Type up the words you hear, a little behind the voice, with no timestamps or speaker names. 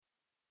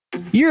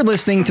You're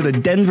listening to the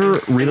Denver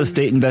Real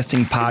Estate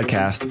Investing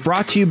Podcast,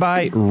 brought to you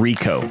by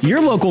RECO, your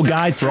local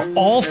guide for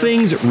all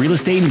things real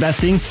estate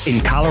investing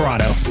in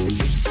Colorado.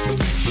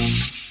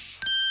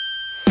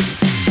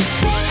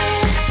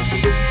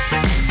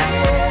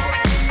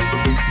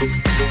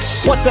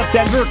 What's up,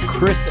 Denver?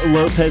 Chris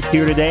Lopez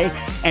here today.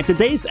 And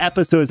today's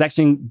episode is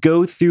actually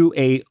go through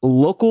a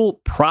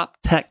local prop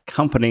tech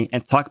company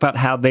and talk about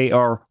how they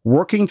are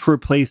working to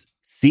replace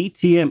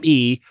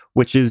CTME,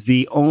 which is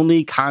the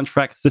only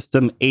contract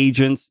system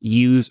agents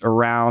use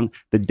around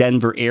the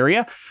Denver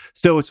area.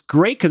 So it's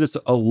great because it's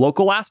a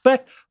local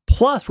aspect.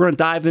 Plus, we're going to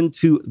dive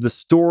into the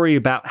story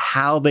about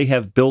how they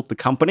have built the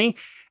company.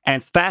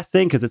 And it's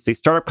fascinating because it's a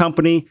startup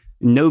company,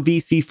 no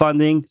VC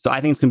funding. So I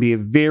think it's going to be a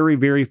very,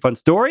 very fun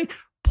story.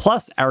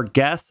 Plus, our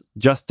guest,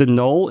 Justin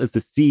Knoll, is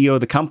the CEO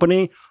of the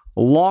company,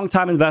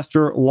 longtime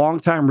investor,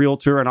 longtime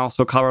realtor, and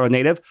also Colorado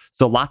native.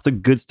 So lots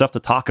of good stuff to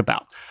talk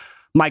about.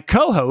 My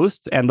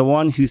co-host and the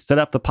one who set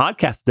up the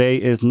podcast today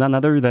is none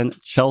other than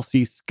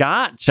Chelsea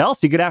Scott.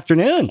 Chelsea, good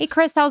afternoon. Hey,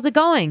 Chris, how's it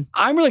going?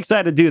 I'm really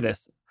excited to do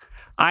this. Same.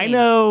 I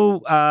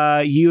know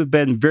you have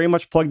been very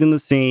much plugged in the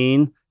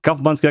scene. A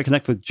couple months ago, I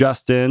connected with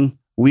Justin.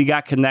 We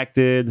got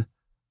connected.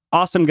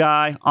 Awesome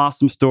guy,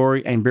 awesome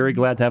story, and very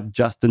glad to have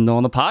Justin Knoll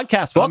on the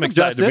podcast. Welcome, I'm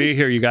excited Justin. to be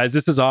here, you guys.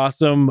 This is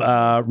awesome.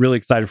 Really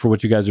excited for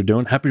what you guys are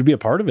doing. Happy to be a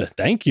part of it.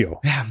 Thank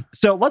you.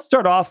 So let's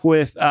start off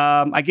with,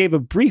 I gave a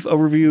brief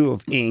overview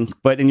of Inc.,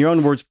 but in your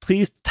own words,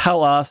 please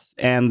tell us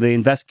and the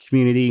investment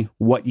community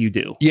what you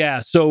do. Yeah.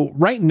 So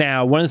right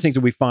now, one of the things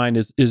that we find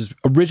is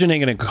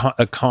originating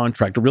a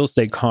contract, a real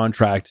estate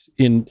contract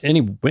in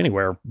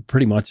anywhere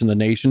pretty much in the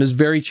nation is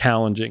very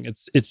challenging.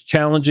 It's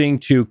challenging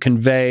to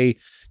convey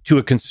to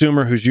a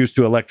consumer who's used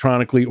to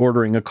electronically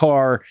ordering a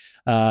car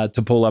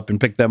to pull up and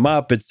pick them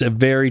up. It's a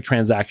very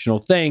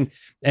transactional thing.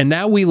 And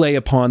now we lay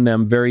upon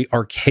them very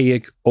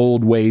archaic,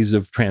 old ways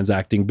of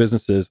transacting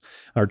businesses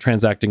or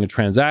transacting a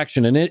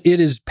transaction. And it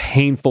is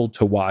painful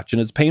to watch.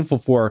 And it's painful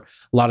for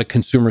a lot of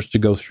consumers to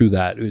go through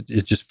that.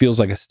 It just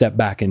feels like a step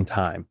back in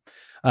time.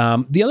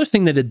 The other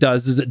thing that it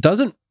does is it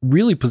doesn't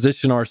really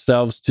position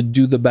ourselves to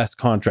do the best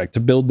contract,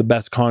 to build the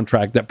best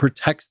contract that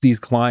protects these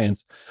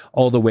clients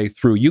all the way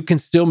through. You can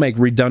still make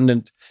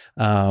redundant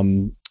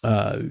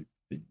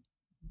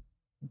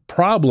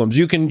problems.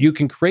 You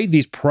can create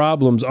these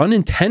problems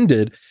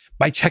unintended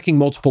by checking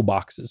multiple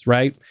boxes,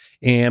 right?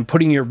 And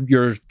putting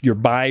your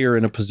buyer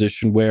in a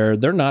position where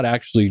they're not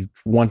actually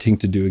wanting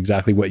to do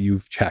exactly what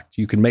you've checked.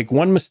 You can make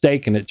one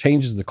mistake and it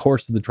changes the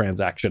course of the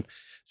transaction.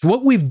 So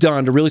what we've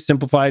done to really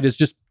simplify it is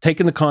just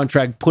taking the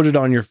contract, put it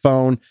on your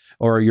phone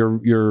or your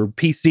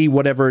PC,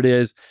 whatever it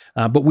is.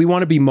 But we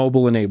want to be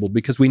mobile enabled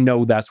because we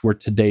know that's where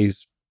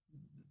today's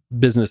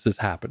business is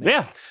happening.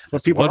 Yeah,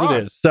 that's what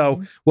it is.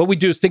 So what we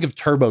do is think of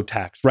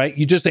TurboTax, right?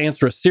 You just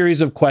answer a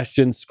series of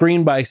questions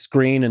screen by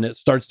screen, and it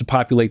starts to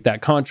populate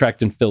that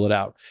contract and fill it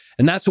out.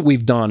 And that's what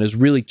we've done is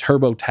really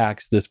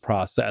TurboTax this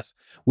process.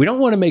 We don't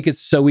want to make it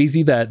so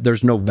easy that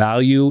there's no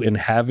value in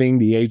having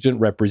the agent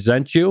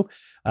represent you.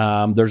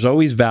 There's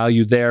always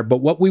value there. But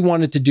what we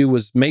wanted to do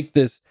was make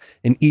this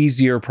an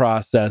easier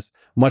process,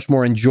 much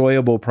more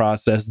enjoyable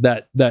process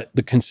that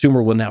the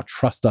consumer will now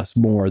trust us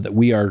more, that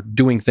we are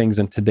doing things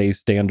in today's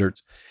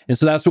standards. And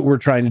so that's what we're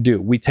trying to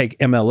do. We take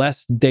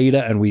MLS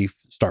data and we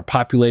start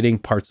populating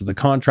parts of the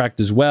contract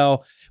as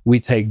well. We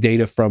take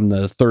data from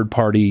the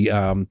third-party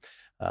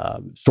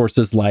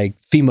sources like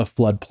FEMA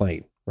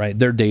floodplain, right?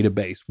 Their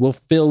database will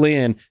fill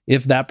in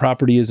if that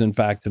property is in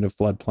fact in a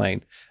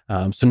floodplain.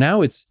 So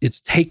now it's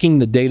taking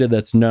the data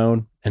that's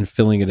known and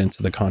filling it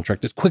into the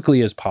contract as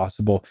quickly as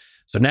possible.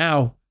 So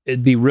now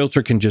the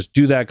realtor can just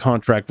do that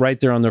contract right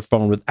there on their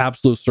phone with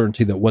absolute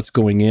certainty that what's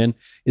going in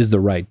is the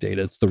right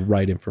data. It's the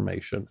right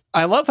information.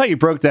 I love how you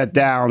broke that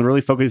down,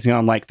 really focusing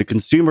on like the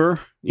consumer,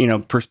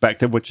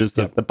 perspective, which is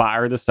the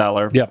buyer, the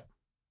seller. Yep.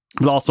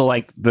 But also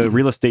like the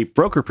real estate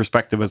broker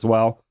perspective as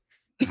well.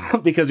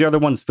 Because the other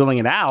one's filling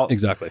it out.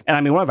 Exactly. And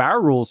I mean, one of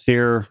our rules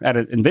here at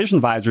Envision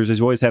Advisors is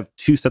you always have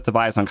two sets of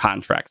eyes on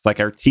contracts, like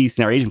our TC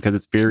and our agent, because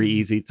it's very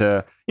easy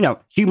to,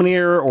 human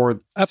error or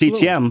Absolutely.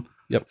 CTM.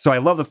 Yep. So I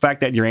love the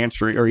fact that you're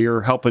answering or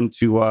you're helping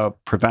to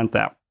prevent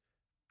that.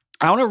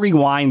 I want to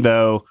rewind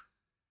though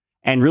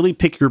and really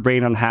pick your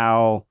brain on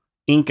how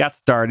Inc. got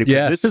started.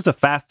 Yes. This is the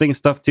fascinating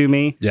stuff to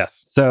me.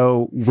 Yes.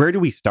 So where do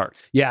we start?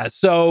 Yeah.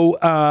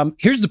 So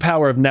here's the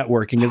power of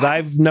networking is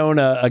I've known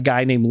a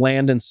guy named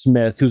Landon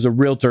Smith, who's a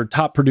realtor,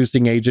 top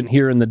producing agent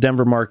here in the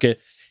Denver market.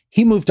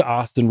 He moved to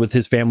Austin with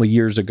his family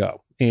years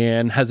ago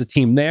and has a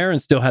team there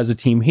and still has a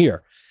team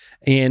here.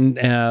 And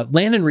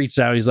Landon reached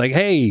out. He's like,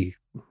 hey,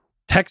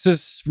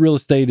 Texas real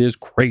estate is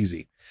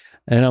crazy.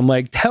 And I'm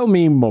like, tell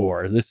me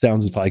more. This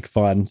sounds like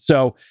fun.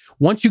 So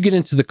once you get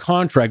into the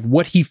contract,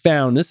 what he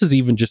found, this is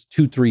even just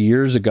 2-3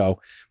 years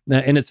ago,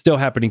 and it's still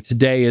happening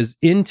today, is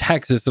in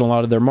Texas and a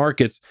lot of their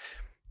markets,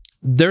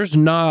 there's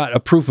not a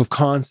proof of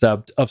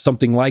concept of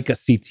something like a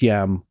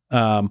CTM.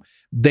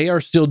 They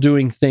are still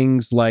doing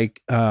things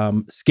like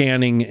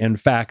scanning and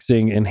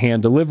faxing and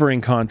hand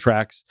delivering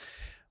contracts,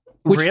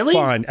 which Really? is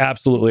fine.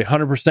 Absolutely.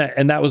 100%.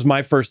 And that was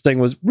my first thing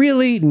was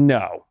really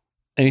no.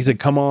 And he said,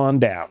 come on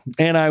down.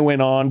 And I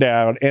went on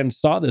down and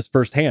saw this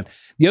firsthand.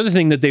 The other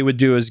thing that they would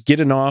do is get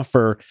an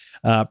offer,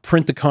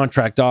 print the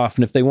contract off.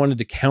 And if they wanted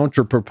to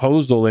counter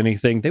proposal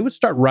anything, they would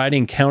start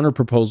writing counter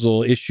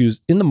proposal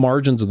issues in the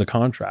margins of the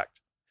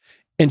contract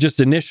and just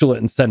initial it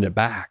and send it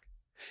back.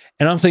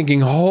 And I'm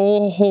thinking,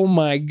 oh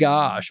my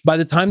gosh, by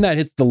the time that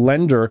hits the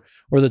lender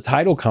or the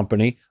title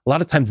company, a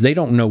lot of times they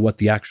don't know what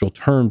the actual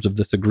terms of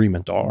this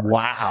agreement are.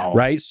 Wow.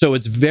 Right? So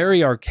it's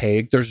very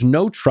archaic. There's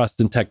no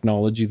trust in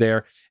technology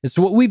there. And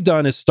so what we've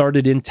done is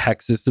started in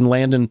Texas, and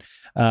Landon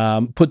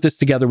put this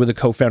together with a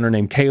co-founder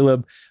named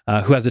Caleb,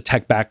 who has a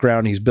tech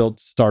background. He's built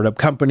startup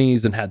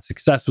companies and had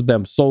success with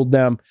them, sold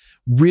them,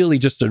 really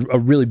just a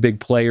really big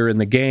player in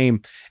the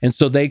game. And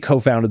so they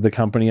co-founded the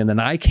company. And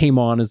then I came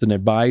on as an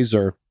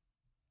advisor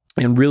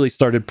and really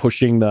started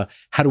pushing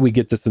how do we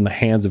get this in the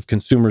hands of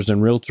consumers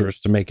and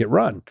realtors to make it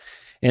run?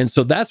 And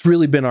so that's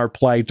really been our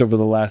plight over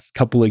the last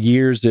couple of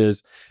years,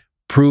 is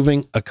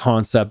proving a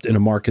concept in a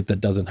market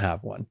that doesn't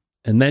have one.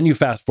 And then you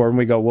fast forward and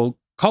we go, well,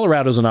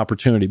 Colorado's an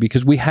opportunity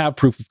because we have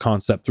proof of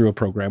concept through a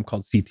program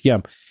called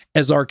CTM.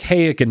 As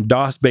archaic and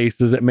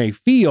DOS-based as it may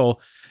feel,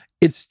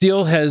 it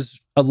still has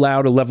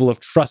allowed a level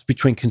of trust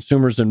between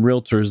consumers and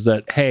realtors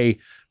that, hey,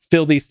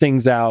 fill these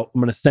things out.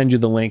 I'm going to send you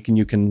the link and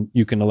you can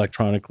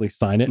electronically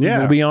sign it. And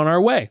we'll be on our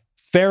way.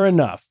 Fair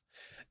enough.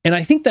 And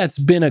I think that's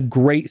been a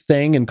great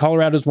thing. And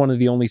Colorado is one of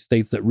the only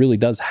states that really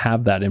does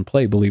have that in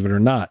play, believe it or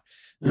not.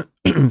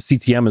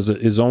 CTM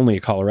is only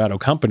a Colorado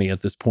company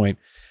at this point.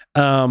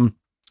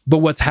 But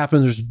what's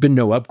happened, there's been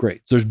no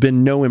upgrades. There's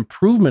been no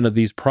improvement of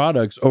these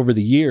products over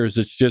the years.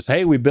 It's just,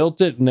 hey, we built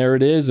it and there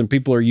it is. And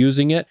people are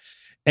using it.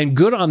 And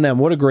good on them.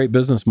 What a great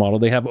business model.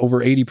 They have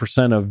over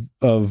 80%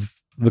 of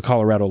the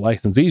Colorado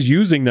licensees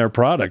using their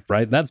product,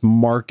 right? That's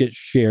market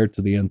share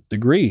to the nth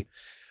degree.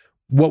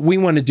 What we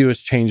want to do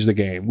is change the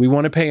game. We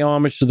want to pay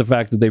homage to the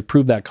fact that they've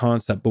proved that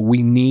concept, but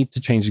we need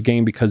to change the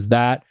game because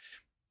that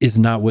is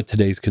not what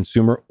today's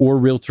consumer or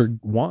realtor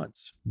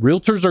wants.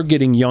 Realtors are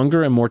getting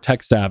younger and more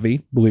tech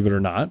savvy, believe it or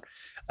not.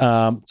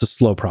 It's a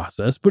slow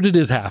process, but it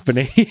is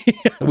happening.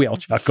 We all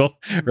chuckle,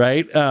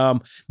 right?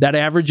 That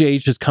average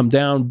age has come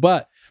down,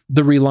 but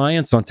the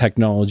reliance on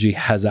technology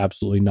has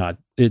absolutely not.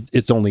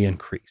 It's only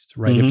increased,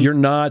 right? If you're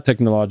not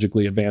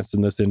technologically advanced in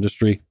this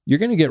industry, you're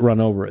going to get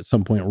run over at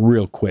some point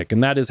real quick.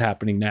 And that is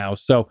happening now.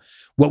 So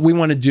what we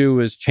want to do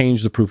is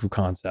change the proof of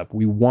concept.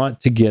 We want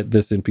to get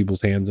this in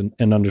people's hands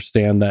and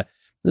understand that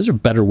there's a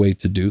better way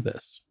to do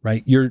this,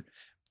 right? Your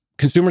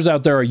consumers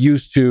out there are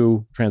used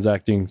to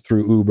transacting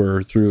through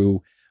Uber,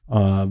 through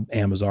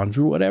Amazon,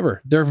 through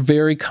whatever. They're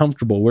very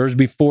comfortable. Whereas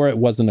before it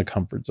wasn't a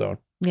comfort zone.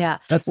 Yeah.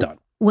 That's done.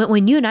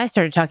 When you and I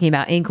started talking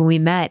about Ink, when we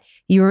met,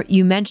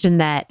 you mentioned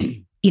that,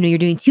 you're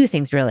doing two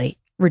things really,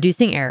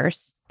 reducing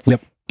errors.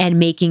 Yep. And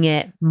making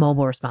it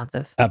mobile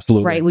responsive.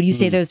 Absolutely. Right. Would you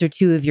say those are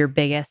two of your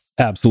biggest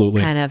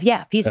absolutely kind of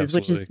pieces,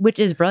 absolutely. which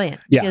is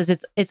brilliant. Yeah. Because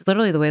it's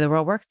literally the way the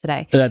world works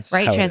today. That's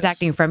right. how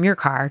Transacting from your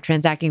car,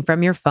 transacting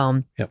from your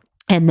phone. Yep.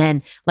 And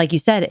then, like you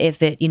said,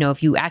 if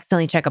you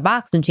accidentally check a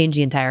box and change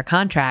the entire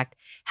contract,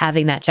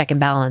 having that check and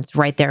balance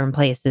right there in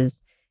place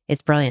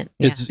it's brilliant.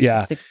 It's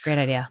a great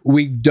idea.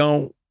 We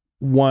don't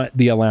want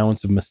the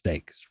allowance of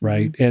mistakes,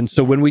 right? And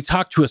so when we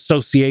talk to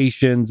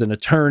associations and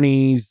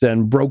attorneys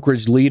and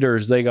brokerage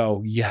leaders, they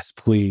go, yes,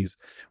 please,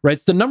 right?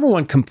 It's the number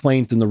one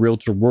complaint in the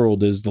realtor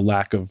world is the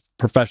lack of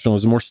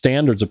professionalism or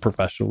standards of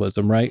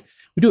professionalism, right?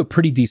 We do a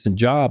pretty decent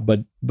job,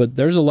 but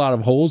there's a lot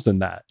of holes in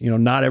that.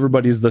 Not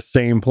everybody's the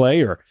same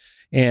player.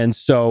 And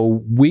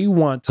so we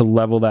want to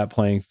level that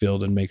playing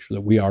field and make sure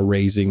that we are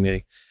raising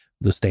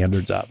the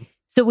standards up.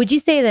 So would you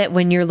say that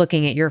when you're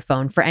looking at your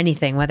phone for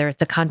anything, whether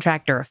it's a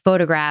contract or a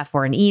photograph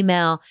or an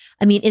email,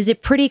 is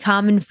it pretty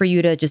common for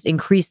you to just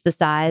increase the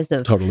size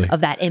of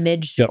that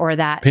image or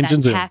that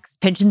text,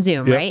 pinch and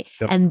zoom, right?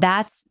 Yep. And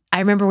I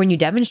remember when you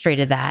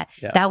demonstrated that,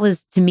 that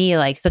was to me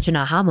like such an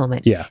aha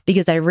moment. Yeah.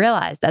 Because I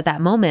realized at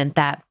that moment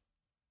that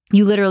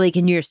you literally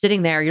you're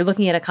sitting there, you're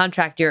looking at a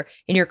contract, you're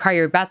in your car,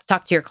 you're about to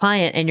talk to your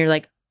client and you're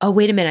like, oh,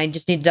 wait a minute, I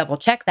just need to double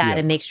check that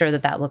and make sure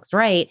that looks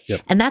right.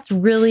 Yep. And that's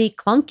really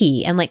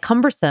clunky and like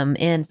cumbersome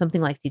in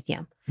something like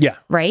CTM. Yeah.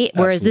 Right.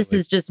 Whereas this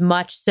is just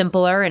much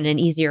simpler and an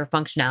easier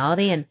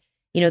functionality. And,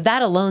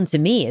 that alone to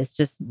me is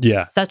just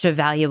such a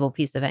valuable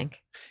piece of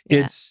ink.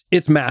 Yeah.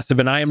 It's massive.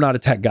 And I am not a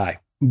tech guy.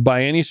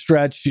 By any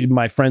stretch,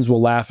 my friends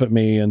will laugh at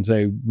me and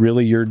say,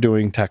 really, you're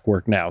doing tech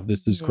work now?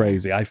 This is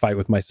crazy. I fight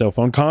with my cell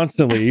phone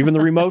constantly. Even the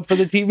remote for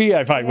the TV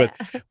I fight with.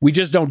 We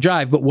just don't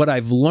jive. But what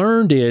I've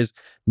learned is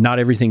not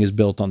everything is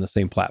built on the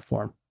same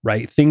platform,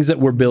 right? Things that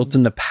were built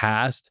in the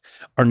past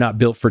are not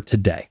built for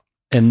today.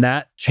 And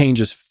that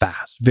changes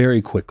fast,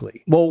 very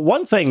quickly. Well,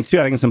 one thing too,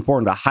 I think it's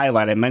important to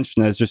highlight, I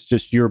mentioned is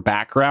just your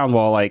background.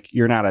 While like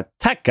you're not a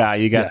tech guy,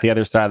 you got the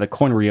other side of the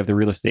coin where you have the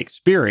real estate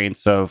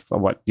experience of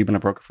what you've been a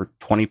broker for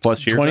 20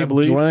 plus years, I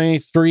believe.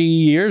 23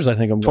 years, I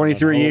think I'm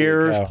 23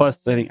 years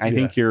plus. I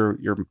think your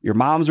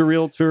mom's a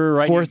realtor,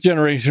 right? Fourth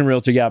generation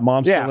realtor. Yeah,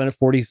 mom's still in it.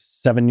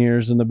 47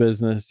 years in the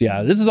business.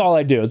 Yeah, this is all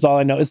I do. It's all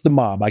I know. It's the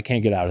mob. I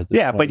can't get out of this.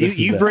 Yeah, but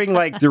you bring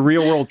like the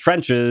real world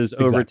trenches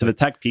over to the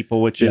tech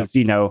people, which is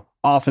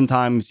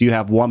oftentimes you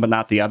have one but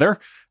not the other.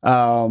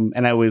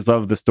 And I always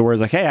love the stories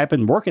like, hey, I've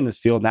been working this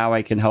field. Now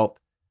I can help.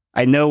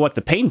 I know what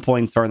the pain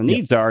points are and the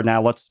needs are.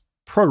 Now let's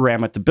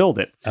program it to build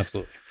it.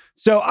 Absolutely.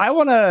 So I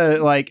want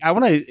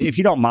to, if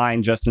you don't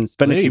mind, Justin,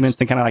 spend a few minutes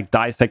and kind of like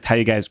dissect how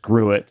you guys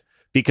grew it.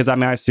 Because I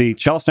mean, I see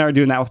Chelsea and I are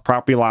doing that with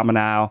Property Llama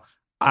now.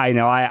 I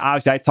know I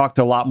talk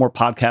to a lot more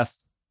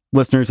podcast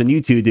listeners than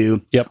you two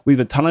do. Yep. We have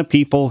a ton of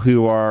people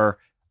who are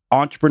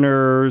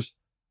entrepreneurs,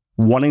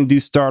 wanting to do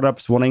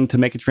startups, wanting to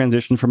make a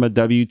transition from a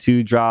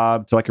W-2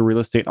 job to like a real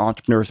estate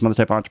entrepreneur, some other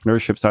type of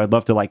entrepreneurship. So I'd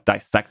love to like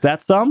dissect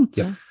that some.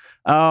 Yep.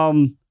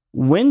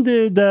 When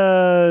did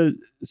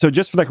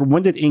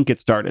when did Ink get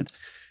started?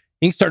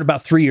 Ink started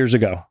about 3 years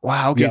ago.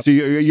 Wow. Okay. Yep. So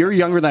you're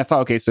younger than I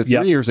thought. Okay. So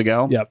 3 years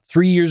ago. Yep.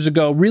 3 years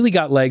ago, really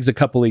got legs a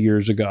couple of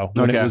years ago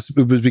when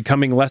it was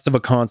becoming less of a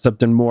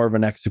concept and more of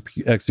an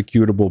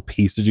executable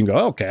piece that you can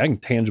go, okay, I can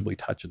tangibly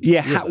touch it.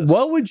 Yeah.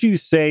 What would you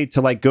say to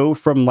like go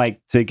from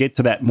like to get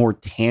to that more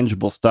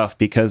tangible stuff?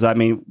 Because I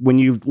mean, when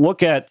you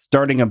look at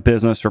starting a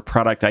business or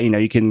product,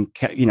 you can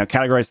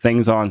categorize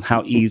things on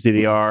how easy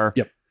they are.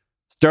 Yep.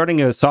 Starting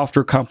a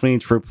software company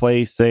to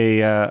replace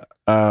a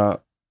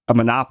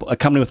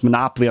company with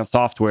monopoly on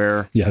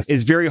software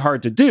is very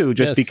hard to do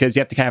just because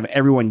you have to kind of have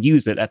everyone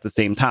use it at the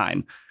same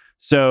time.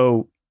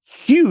 So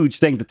huge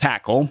thing to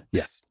tackle.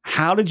 Yes.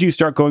 How did you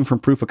start going from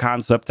proof of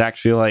concept to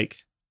actually like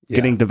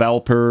getting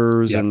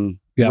developers and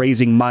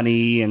raising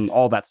money and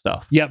all that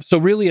stuff? Yep. So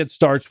really it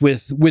starts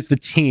with the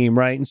team,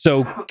 right? And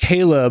so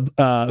Caleb,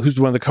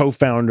 who's one of the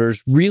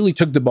co-founders, really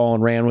took the ball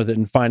and ran with it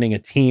and finding a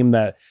team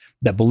that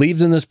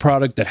believes in this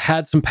product, that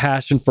had some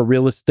passion for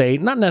real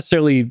estate, not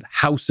necessarily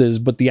houses,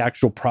 but the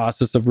actual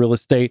process of real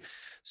estate.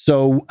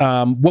 So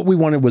what we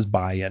wanted was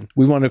buy-in.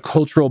 We wanted a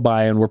cultural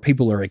buy-in where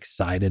people are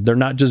excited. They're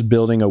not just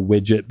building a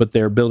widget, but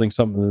they're building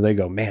something that they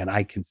go, man,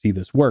 I can see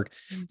this work.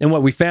 And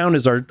what we found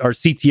is our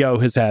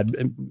CTO has had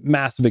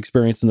massive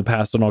experience in the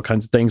past on all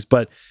kinds of things,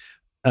 but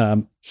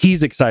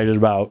he's excited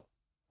about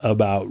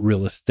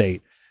real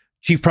estate.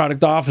 Chief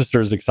Product Officer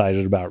is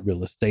excited about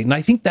real estate. And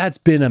I think that's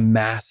been a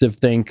massive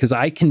thing because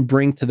I can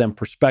bring to them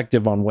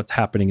perspective on what's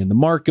happening in the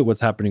market,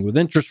 what's happening with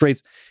interest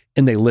rates,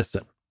 and they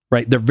listen,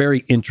 right? They're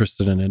very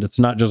interested in it. It's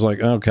not just like,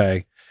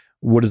 okay,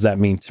 what does that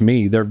mean to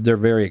me? They're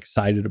very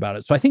excited about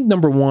it. So I think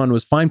number one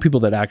was find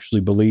people that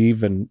actually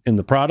believe in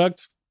the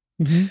product,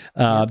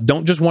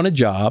 don't just want a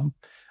job,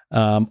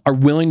 are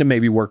willing to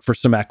maybe work for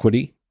some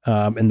equity.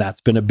 And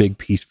that's been a big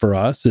piece for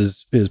us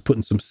is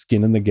putting some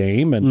skin in the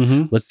game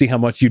and let's see how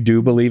much you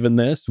do believe in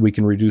this. We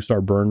can reduce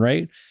our burn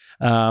rate.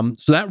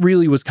 So that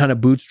really was kind of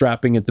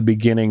bootstrapping at the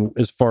beginning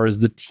as far as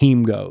the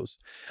team goes.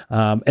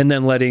 And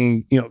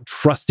then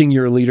trusting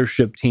your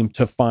leadership team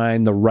to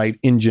find the right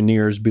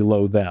engineers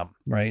below them.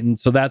 Right. And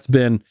so that's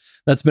been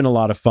a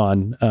lot of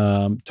fun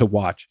to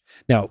watch.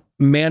 Now,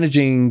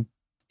 managing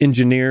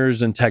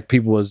engineers and tech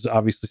people is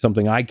obviously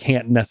something I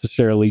can't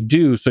necessarily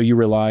do. So you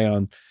rely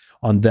on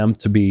them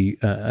to be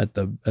at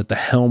the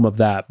helm of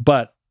that.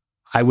 But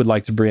I would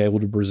like to be able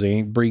to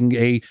bring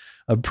a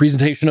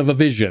presentation of a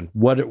vision.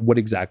 What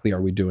exactly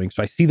are we doing?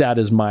 So I see that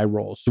as my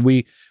role. So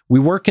we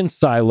work in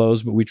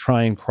silos, but we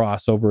try and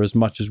cross over as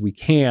much as we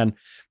can.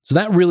 So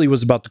that really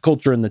was about the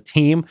culture and the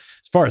team.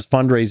 As far as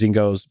fundraising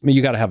goes, I mean,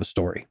 you got to have a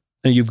story.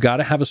 And you've got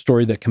to have a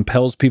story that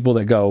compels people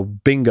that go,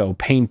 bingo,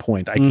 pain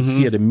point. I can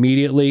see it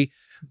immediately.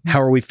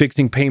 How are we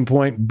fixing pain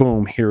point?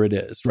 Boom, here it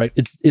is, right?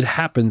 It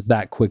happens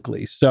that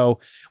quickly. So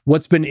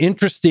what's been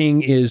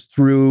interesting is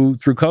through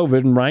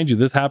COVID, and mind you,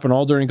 this happened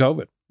all during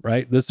COVID,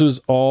 right? This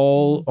was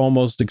all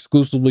almost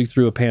exclusively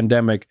through a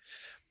pandemic,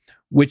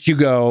 which you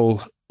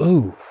go,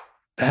 ooh,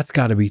 that's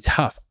got to be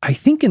tough. I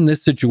think in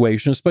this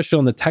situation, especially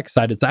on the tech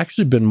side, it's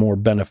actually been more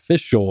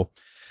beneficial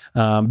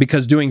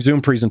because doing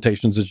Zoom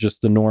presentations is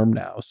just the norm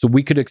now. So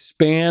we could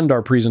expand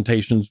our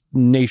presentations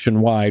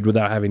nationwide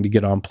without having to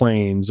get on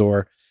planes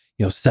or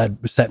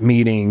set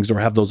meetings or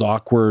have those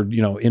awkward,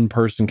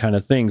 in-person kind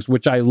of things,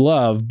 which I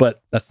love,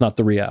 but that's not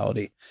the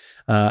reality.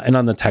 And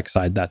on the tech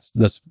side, that's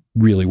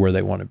really where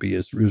they want to be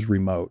is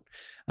remote.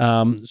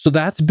 So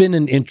that's been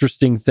an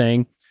interesting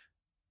thing.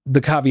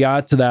 The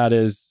caveat to that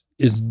is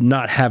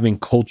not having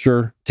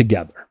culture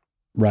together,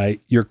 right?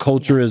 Your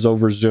culture is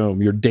over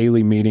Zoom. Your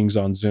daily meetings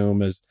on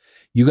Zoom is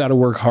you got to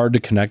work hard to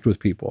connect with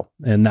people.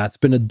 And that's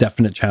been a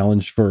definite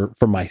challenge for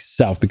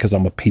myself because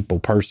I'm a people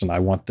person. I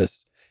want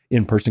this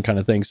in-person kind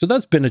of thing. So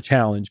that's been a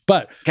challenge,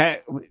 but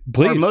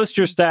please. Are most of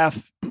your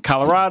staff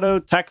Colorado,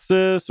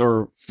 Texas,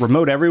 or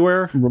remote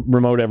everywhere?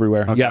 Remote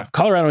everywhere. Okay. Yeah.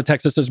 Colorado and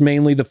Texas is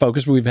mainly the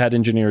focus. We've had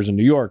engineers in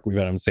New York. We've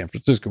had them in San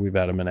Francisco. We've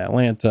had them in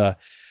Atlanta.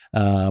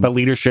 But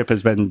leadership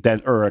has been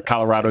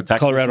Colorado, Texas.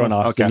 Colorado and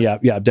Austin. Okay.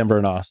 Yeah. Denver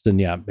and Austin.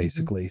 Yeah,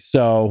 basically.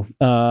 So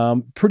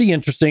pretty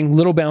interesting,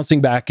 little bouncing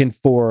back and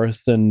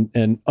forth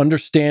and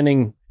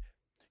understanding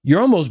you're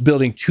almost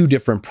building two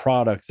different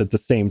products at the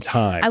same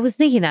time. I was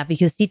thinking that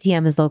because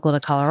CTM is local to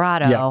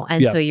Colorado.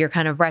 So you're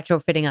kind of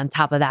retrofitting on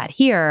top of that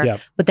here,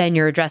 but then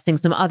you're addressing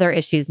some other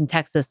issues in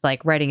Texas,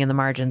 like writing in the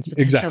margins.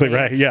 Exactly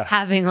right. Yeah.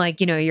 Having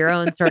like, your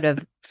own sort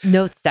of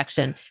notes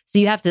section. So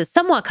you have to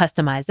somewhat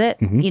customize it,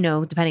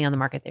 depending on the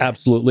market there.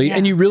 Absolutely. Yeah.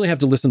 And you really have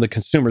to listen to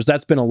consumers.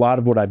 That's been a lot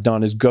of what I've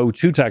done is go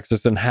to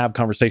Texas and have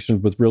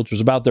conversations with realtors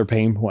about their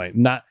pain point,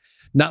 not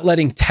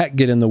letting tech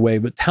get in the way,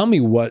 but tell me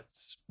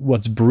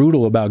what's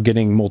brutal about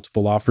getting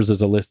multiple offers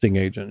as a listing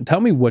agent.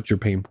 Tell me what your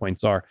pain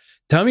points are.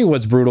 Tell me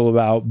what's brutal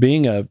about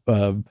being a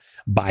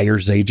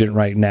buyer's agent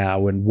right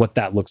now and what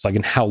that looks like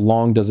and how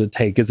long does it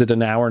take? Is it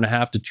an hour and a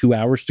half to 2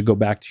 hours to go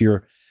back to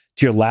your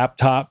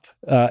laptop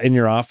in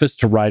your office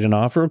to write an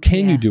offer? Or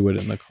can you do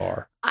it in the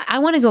car? I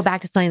want to go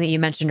back to something that you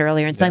mentioned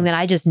earlier and something that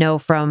I just know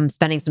from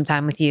spending some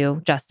time with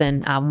you,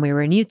 Justin, when we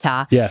were in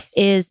Utah,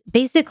 is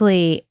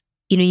basically,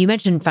 you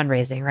mentioned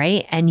fundraising,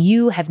 right? And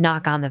you have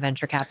not gone the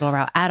venture capital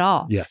route at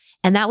all. Yes.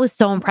 And that was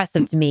so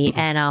impressive to me.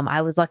 And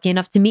I was lucky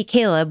enough to meet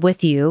Caleb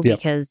with you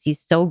because he's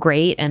so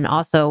great and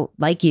also,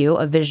 like you,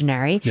 a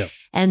visionary. Yep.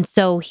 And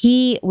so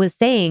he was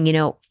saying,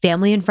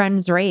 family and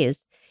friends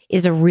raise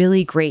is a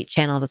really great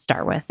channel to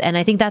start with. And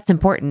I think that's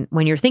important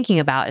when you're thinking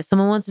about if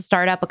someone wants to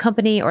start up a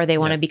company or they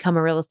want to become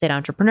a real estate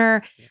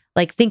entrepreneur,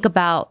 like think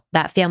about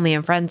that family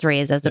and friends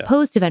raise as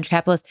opposed to venture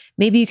capitalists.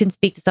 Maybe you can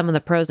speak to some of the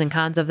pros and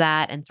cons of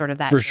that and sort of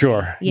that. For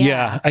sure.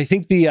 Yeah. I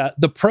think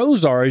the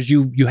pros are is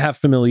you have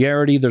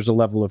familiarity. There's a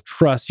level of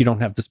trust. You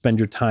don't have to spend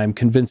your time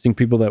convincing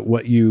people that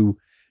what you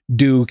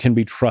do can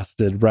be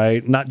trusted,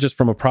 right? Not just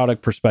from a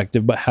product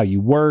perspective, but how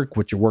you work,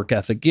 what your work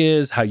ethic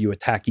is, how you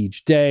attack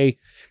each day.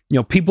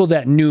 People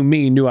that knew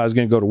me knew I was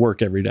going to go to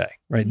work every day,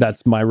 right?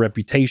 That's my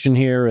reputation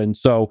here. And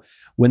so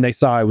when they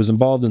saw I was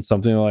involved in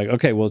something, they're like,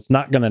 okay, well,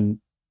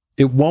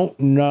 it won't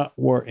not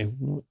work.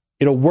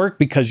 It'll work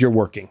because you're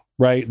working,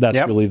 right?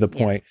 That's really the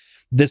point.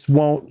 This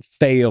won't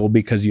fail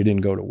because you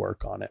didn't go to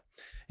work on it.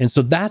 And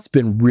so that's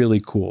been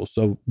really cool.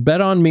 So bet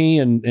on me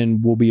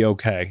and we'll be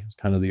okay. It's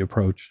kind of the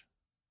approach.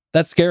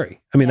 That's scary.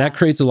 I mean, that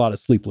creates a lot of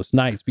sleepless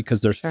nights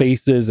because there's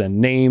faces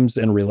and names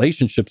and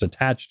relationships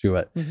attached to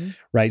it,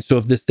 right? So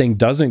if this thing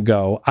doesn't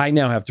go, I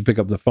now have to pick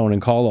up the phone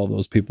and call all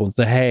those people and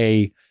say,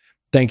 hey,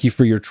 thank you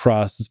for your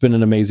trust. It's been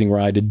an amazing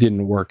ride. It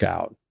didn't work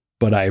out,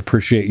 but I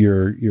appreciate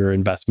your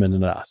investment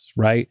in us,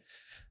 right?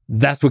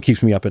 That's what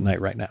keeps me up at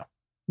night right now.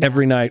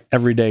 Every night,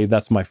 every day,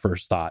 that's my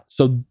first thought.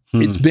 So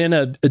it's been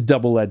a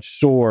double-edged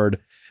sword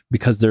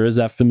because there is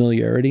that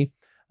familiarity.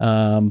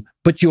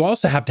 But you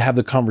also have to have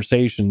the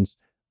conversations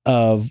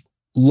of,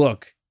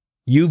 look,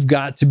 you've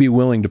got to be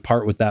willing to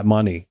part with that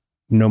money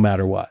no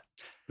matter what,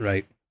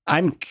 right?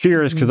 I'm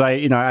curious because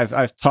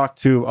I've talked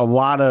to a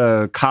lot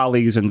of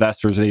colleagues,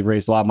 investors. They've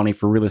raised a lot of money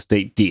for real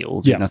estate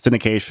deals,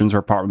 syndications or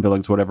apartment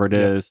buildings, whatever it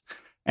is.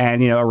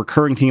 And, a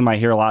recurring theme I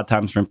hear a lot of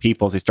times from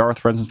people is they start with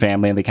friends and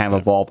family and they kind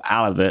of evolve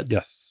out of it.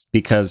 Yes.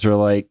 Because they're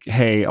like,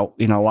 hey, a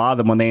lot of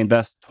them, when they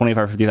invest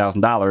 $25,000,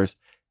 $50,000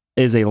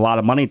 is a lot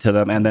of money to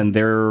them. And then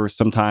they're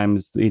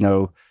sometimes,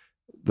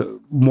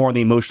 the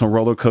emotional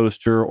roller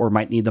coaster or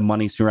might need the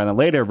money sooner rather than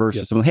later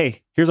versus someone,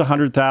 hey, here's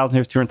 $100,000,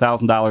 here's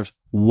 $200,000,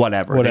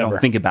 whatever. They don't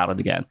think about it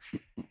again.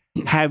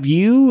 Have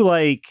you,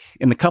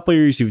 in the couple of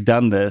years you've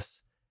done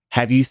this,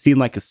 have you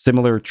seen a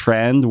similar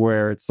trend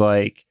where it's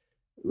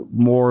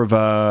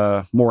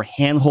more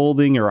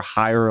hand-holding or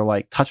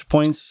higher touch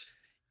points?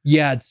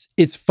 Yeah,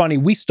 it's funny.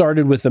 We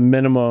started with a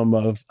minimum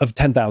of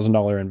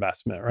 $10,000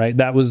 investment, right?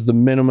 That was the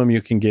minimum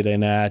you can get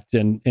in at,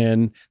 and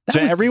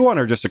that was everyone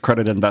or just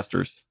accredited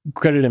investors?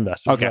 Accredited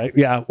investors. Okay. Right?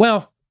 Yeah.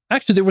 Well,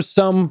 actually, there was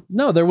some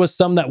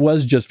that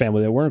was just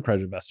family that weren't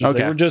accredited investors. Okay.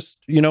 They were just,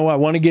 I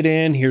want to get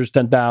in. Here's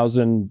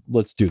 10,000.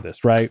 Let's do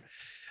this, right?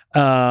 So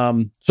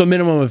a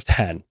minimum of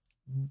 10.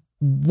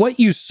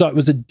 What you saw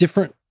was a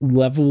different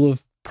level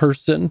of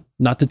person.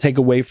 Not to take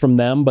away from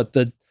them, but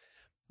the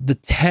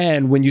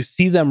 10, when you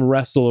see them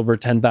wrestle over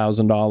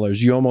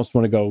 $10,000, you almost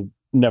want to go,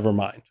 never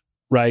mind,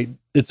 right?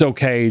 It's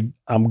okay.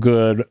 I'm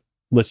good.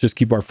 Let's just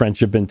keep our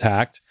friendship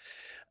intact.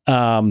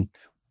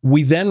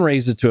 We then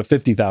raised it to a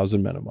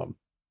 50,000 minimum.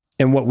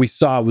 And what we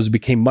saw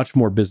became much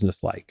more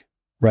business-like,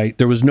 right?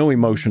 There was no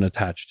emotion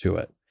attached to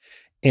it.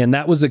 And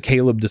that was a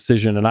Caleb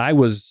decision. And I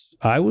was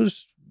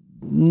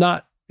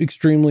not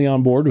extremely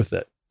on board with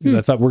it. Because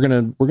I thought we're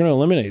gonna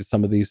eliminate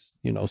some of these,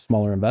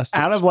 smaller investors.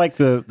 Out of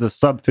the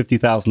sub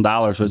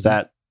 $50,000, was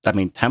that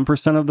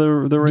 10% of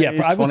the raise?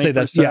 Yeah, I would 20%? Say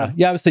that's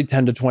I would say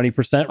 10 to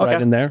 20% right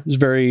in there. It's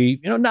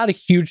very not a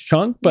huge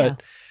chunk,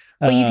 but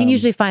but you can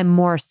usually find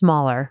more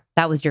smaller.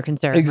 That was your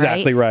concern,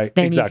 exactly right.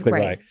 Exactly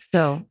right.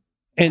 So.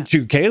 And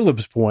to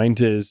Caleb's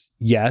point is,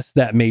 yes,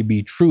 that may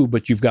be true,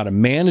 but you've got to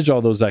manage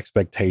all those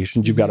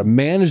expectations. You've got to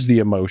manage the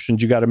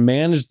emotions. You got to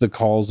manage the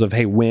calls of,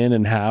 hey, when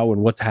and how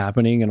and what's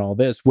happening and all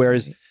this.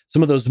 Whereas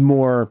some of those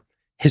more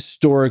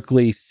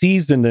historically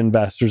seasoned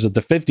investors at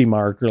the 50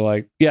 mark are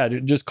like, yeah,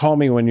 just call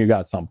me when you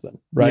got something,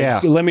 right?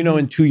 Yeah. Let me know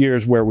in 2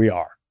 years where we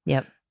are.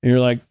 Yep. And you're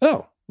like,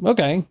 oh,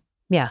 okay.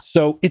 Yeah.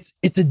 So it's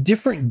a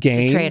different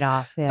game. It's a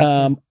trade-off.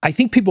 Yeah, I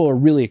think people are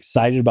really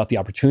excited about the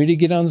opportunity to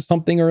get onto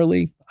something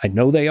early. I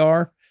know they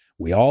are.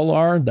 We all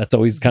are. That's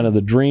always kind of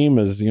the dream,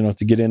 is,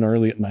 to get in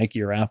early at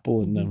Nike or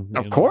Apple. And then,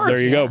 of course, there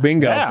you go.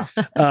 Bingo.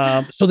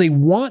 Yeah. So they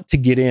want to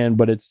get in,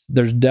 but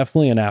there's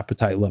definitely an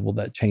appetite level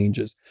that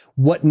changes.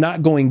 What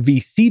not going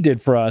VC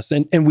did for us,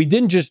 and we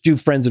didn't just do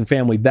friends and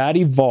family, that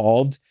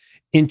evolved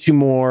into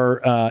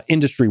more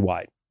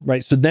industry-wide,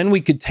 right? So then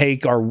we could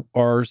take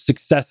our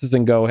successes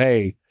and go,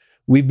 hey,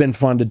 we've been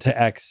funded to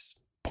X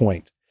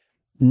point.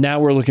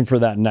 Now we're looking for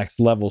that next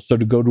level. So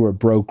to go to a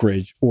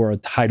brokerage or a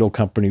title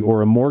company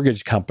or a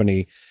mortgage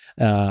company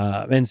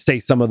and say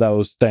some of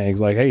those things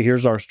like, hey,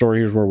 here's our story,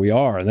 here's where we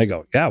are. And they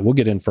go, yeah, we'll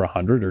get in for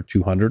 100 or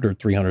 200 or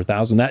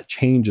 300,000. That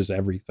changes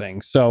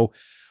everything. So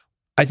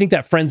I think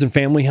that friends and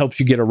family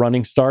helps you get a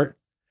running start,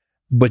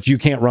 but you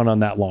can't run on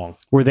that long.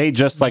 Were they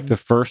just like the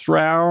first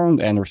round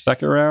and or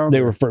second round?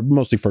 They were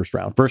mostly first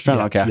round. First round,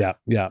 yeah, okay.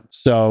 Yeah.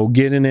 So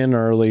getting in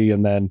early,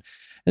 and then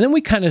we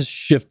kind of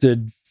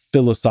shifted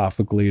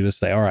philosophically to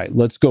say, all right,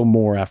 let's go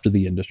more after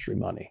the industry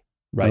money,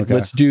 right? Okay.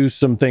 Let's do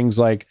some things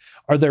like,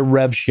 are there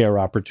rev share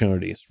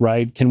opportunities,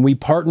 right? Can we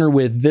partner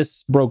with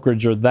this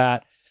brokerage or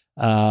that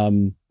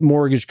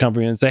mortgage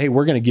company and say, hey,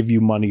 we're going to give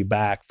you money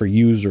back for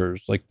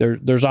users? Like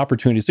there's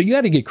opportunities. So you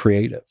got to get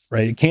creative,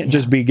 right? It can't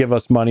just be give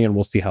us money and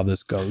we'll see how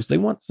this goes. They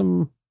want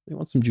some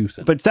juice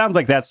in it. But it sounds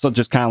like that's still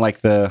just kind of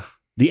like the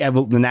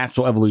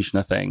natural evolution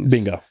of things.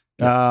 Bingo.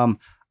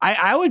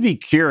 I would be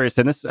curious,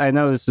 and I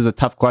know this is a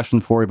tough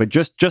question for you, but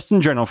just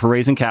in general, for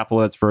raising capital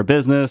that's for a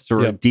business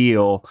or a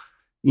deal,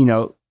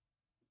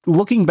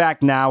 looking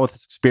back now with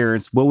this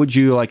experience, what would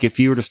you like if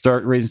you were to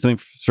start raising something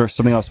for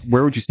something else?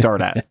 Where would you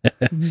start at?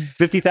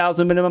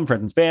 50,000 minimum,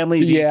 friends and family,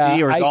 VC,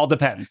 or it all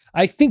depends?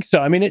 I think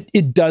so. I mean,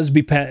 it does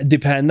depend.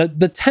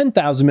 The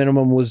 10,000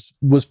 minimum was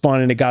fun,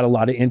 and it got a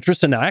lot of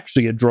interest, and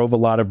actually it drove a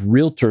lot of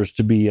realtors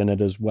to be in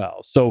it as well.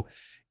 So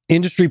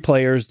industry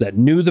players that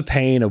knew the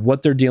pain of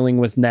what they're dealing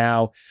with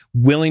now,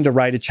 willing to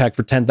write a check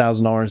for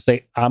 $10,000 and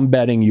say, I'm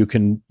betting you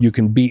can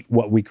beat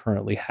what we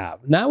currently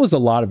have. And that was a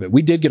lot of it.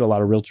 We did get a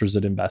lot of realtors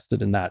that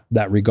invested in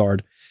that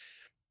regard.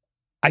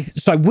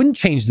 So I wouldn't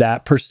change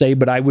that per se,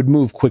 but I would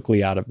move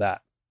quickly out of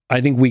that.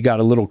 I think we got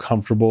a little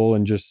comfortable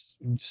in just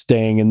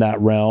staying in that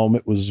realm.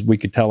 We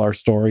could tell our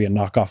story and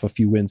knock off a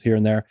few wins here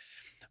and there.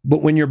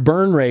 But when your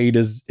burn rate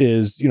is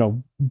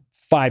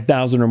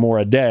 5,000 or more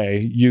a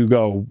day, you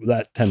go,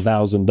 that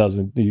 10,000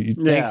 doesn't.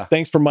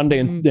 Thanks for Monday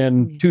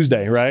and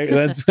Tuesday, right?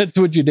 That's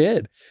what you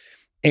did.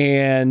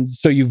 And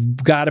so you've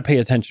got to pay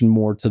attention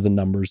more to the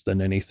numbers than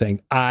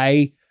anything.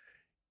 I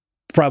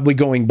probably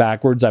going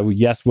backwards, I would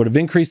have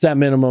increased that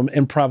minimum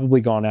and probably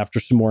gone after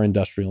some more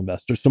industrial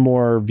investors, some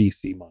more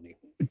VC money.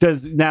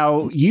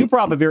 Now you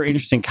brought up a very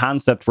interesting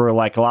concept where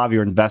like a lot of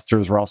your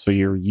investors were also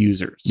your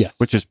users, yes,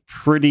 which is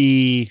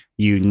pretty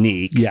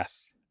unique.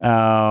 Yes.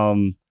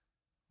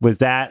 Was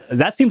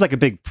that seems like a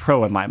big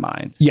pro in my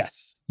mind?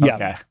 Yes.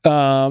 Yeah.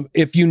 Okay.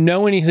 If you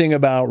know anything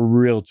about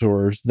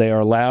realtors, they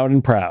are loud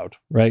and proud,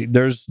 right?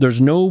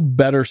 There's no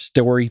better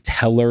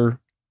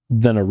storyteller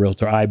than a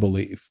realtor, I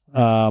believe.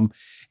 And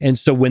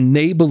so when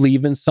they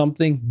believe in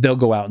something, they'll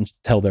go out and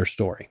tell their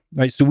story,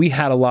 right? So we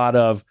had a lot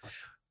of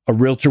a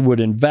realtor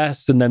would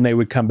invest and then they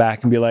would come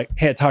back and be like,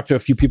 hey, I talked to a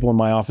few people in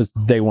my office.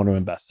 They want to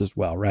invest as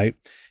well, right?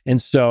 And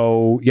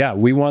so,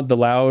 we want the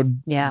loud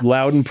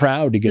and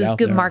proud to get out there. It was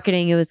good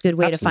marketing. It was a good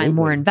way to find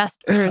more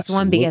investors.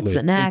 One begets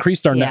the next.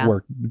 Increased our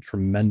network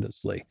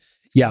tremendously.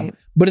 Great.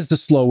 But it's a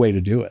slow way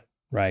to do it,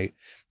 right?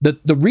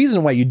 The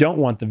reason why you don't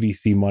want the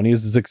VC money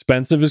is as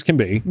expensive as can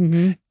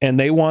be. And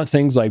they want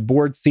things like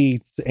board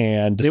seats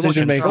and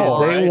decision making.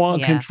 They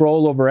want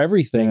control over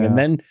everything. Yeah. And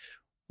then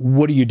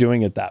what are you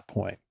doing at that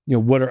point?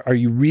 What are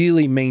you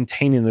really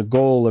maintaining the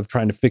goal of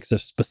trying to fix a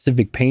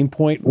specific pain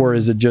point, or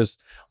is it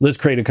just let's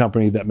create a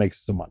company that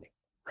makes some money,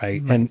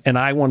 right? And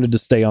I wanted to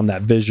stay on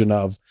that vision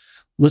of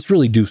let's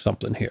really do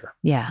something here.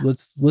 Yeah,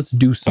 let's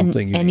do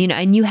something.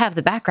 And you have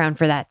the background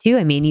for that too.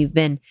 I mean, you've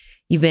been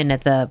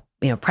at the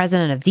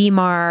president of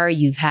DMAR.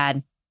 You've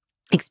had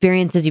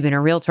experiences. You've been a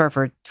realtor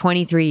for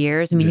 23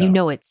 years. I mean, you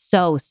know it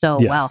so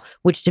well,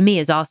 which to me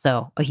is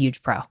also a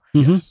huge pro.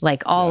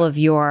 Like all of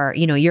your,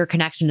 your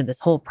connection to this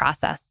whole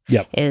process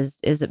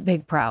is a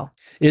big pro.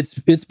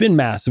 It's been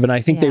massive. And I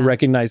think they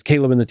recognize,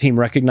 Caleb and the team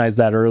recognized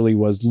that early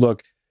was,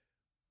 look,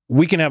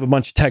 we can have a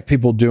bunch of tech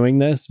people doing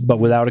this, but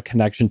without a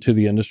connection to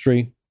the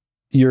industry,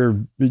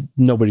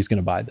 nobody's going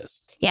to buy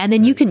this. Yeah. And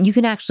then you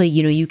can actually,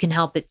 you can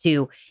help it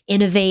to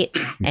innovate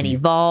and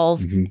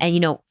evolve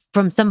and,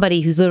 from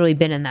somebody who's literally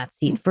been in that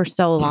seat for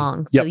so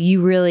long. So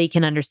you really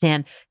can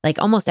understand like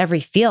almost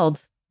every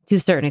field to a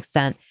certain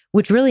extent,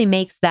 which really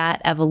makes that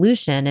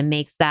evolution and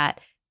makes that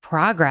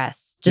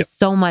progress just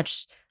so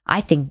much, I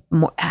think,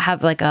 more,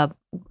 have like a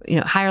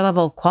higher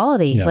level of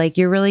quality. Like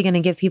you're really going to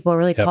give people a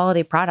really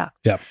quality product.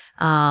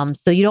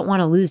 So you don't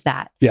want to lose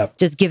that.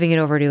 Just giving it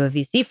over to a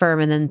VC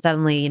firm and then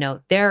suddenly,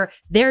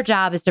 their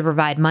job is to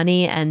provide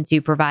money and to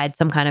provide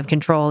some kind of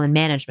control and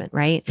management,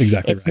 right?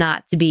 Exactly. It's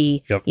not to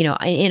be,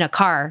 in a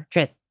car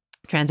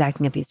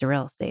transacting a piece of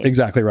real estate.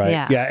 Exactly right.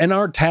 Yeah. And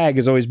our tag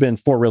has always been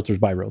for realtors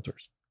by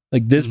realtors.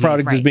 Like this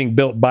product is being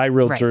built by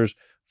realtors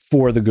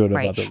for the good of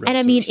other realtors. And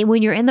I mean,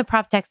 when you're in the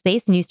prop tech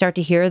space and you start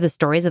to hear the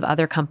stories of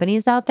other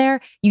companies out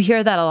there, you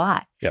hear that a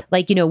lot. Yep.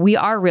 Like, we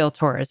are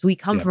realtors. We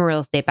come from a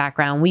real estate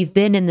background. We've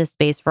been in this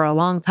space for a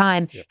long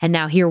time. And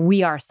now here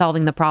we are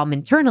solving the problem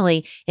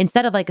internally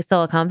instead of like a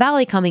Silicon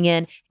Valley coming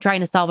in,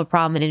 trying to solve a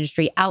problem in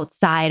industry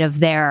outside of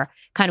their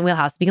kind of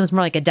wheelhouse. It becomes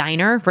more like a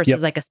diner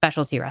versus like a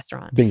specialty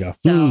restaurant. Bingo.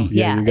 So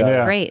it's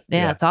great.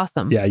 Yeah, it's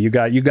awesome. Yeah, you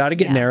got to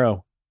get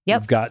narrow.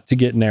 You've got to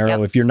get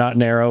narrow. If you're not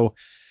narrow,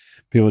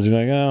 people are just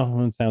like,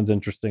 oh, it sounds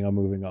interesting. I'm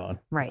moving on.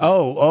 Right.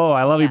 Oh,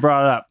 I love you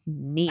brought it up.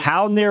 Neat.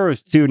 How narrow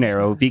is too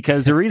narrow?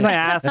 Because the reason I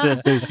asked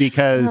this is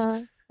because,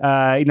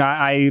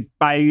 I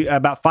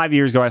about 5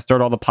 years ago, I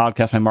started all the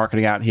podcast, my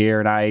marketing out here.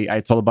 And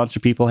I told a bunch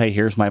of people, hey,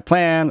 here's my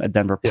plan, a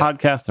Denver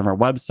podcast on our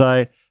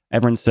website.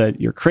 Everyone said,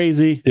 you're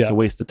crazy. It's a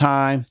waste of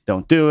time.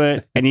 Don't do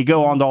it. And you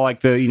go on to all like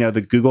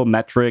the Google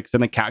metrics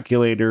and the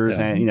calculators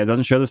and, it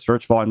doesn't show the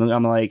search volume.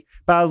 I'm like,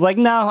 but I was like,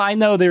 no, I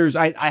know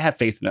I have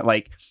faith in it.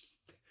 Like,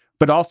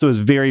 but also is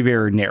very,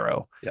 very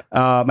narrow.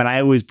 And I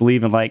always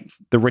believe in like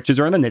the riches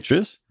are in the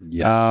niches.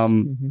 Yes.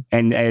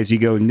 And as you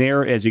go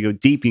narrow, as you go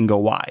deep, you can go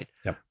wide.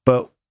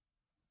 But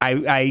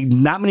I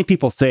not many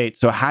people say it.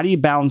 So how do you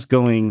balance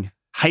going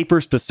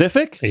hyper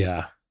specific?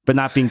 But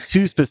not being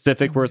too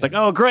specific where it's like,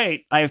 oh,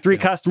 great. I have 3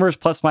 customers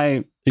plus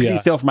my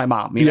sale for my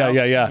mom. You know?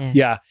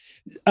 Yeah.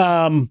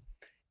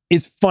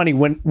 It's funny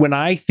when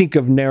I think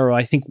of narrow,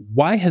 I think,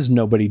 why has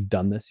nobody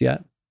done this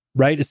yet?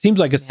 Right? It seems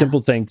like a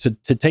simple thing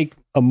to take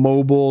a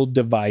mobile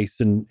device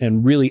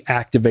and really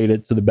activate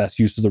it to the best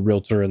use of the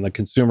realtor and the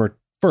consumer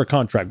for a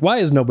contract. Why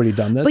has nobody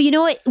done this? But you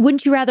know what?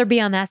 Wouldn't you rather be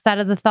on that side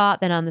of the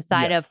thought than on the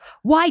side of,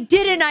 why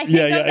didn't I think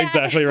of that?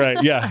 Exactly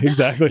right. Yeah,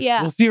 exactly.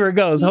 We'll see where it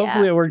goes.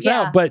 Hopefully it works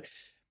out. But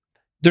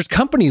there's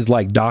companies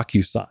like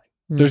DocuSign.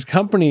 There's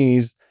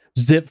companies,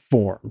 Zip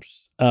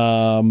Forms.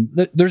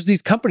 There's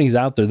these companies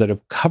out there that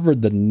have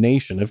covered the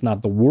nation, if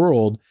not the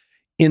world,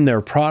 in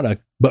their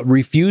product, but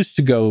refuse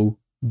to go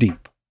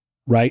deep,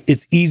 right?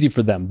 It's easy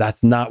for them.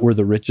 That's not where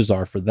the riches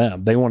are for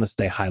them. They want to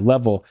stay high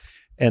level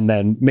and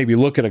then maybe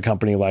look at a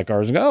company like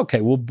ours and go,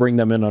 okay, we'll bring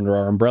them in under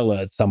our umbrella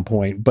at some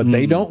point. But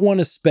they don't want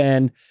to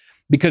spend,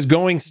 because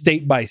going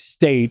state by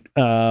state,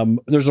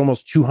 there's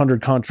almost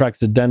 200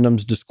 contracts,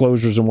 addendums,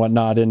 disclosures, and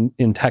whatnot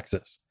in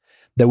Texas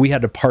that we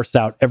had to parse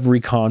out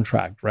every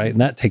contract, right? And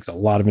that takes a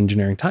lot of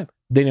engineering time.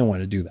 They didn't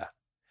want to do that,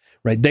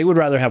 right? They would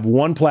rather have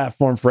one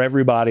platform for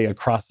everybody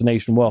across the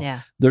nation.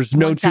 Well, there's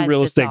no 2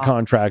 real estate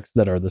contracts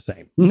that are the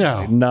same. No,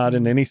 right? Not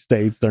in any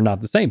states. They're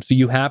not the same. So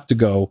you have to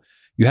go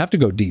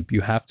deep.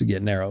 You have to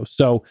get narrow.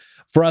 So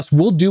for us,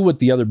 we'll do what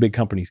the other big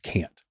companies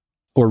can't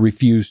or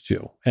refuse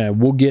to, and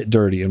we'll get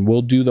dirty and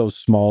we'll do those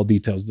small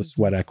details, the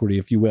sweat equity,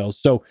 if you will.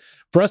 So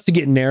for us to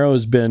get narrow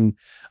has been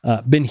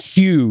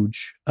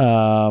huge,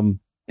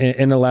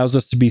 and allows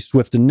us to be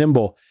swift and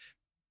nimble.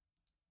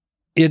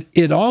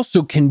 It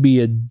also can be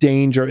a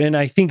danger. And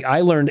I think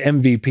I learned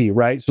MVP,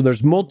 right? So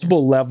there's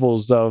multiple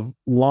levels of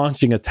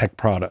launching a tech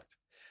product.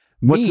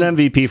 What's an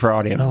MVP for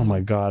audience? Oh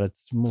my God,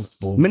 it's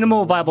multiple.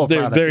 Minimal viable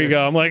product. There you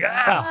go. I'm like,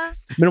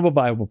 minimal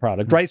viable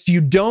product, right?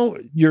 So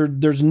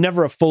there's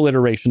never a full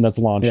iteration that's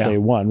launched day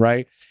one,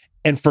 right?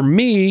 And for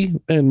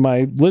me, in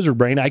my lizard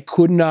brain, I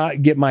could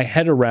not get my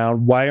head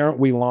around, why aren't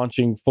we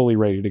launching fully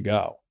ready to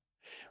go,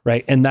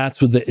 right? And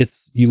that's what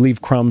you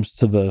leave crumbs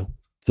to the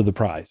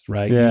prize,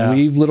 right?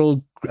 You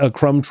leave a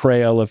crumb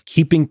trail of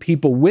keeping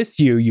people with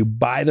you. You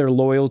buy their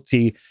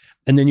loyalty,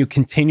 and then you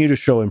continue to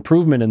show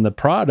improvement in the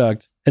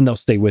product, and they'll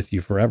stay with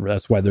you forever.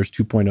 That's why there's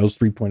 2.0s,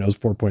 3.0s,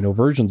 4.0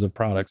 versions of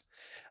products.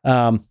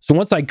 So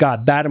once I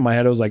got that in my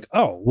head, I was like,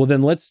 oh, well,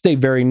 then let's stay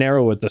very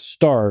narrow at the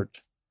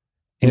start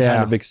and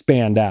kind of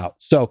expand out.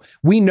 So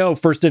we know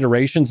first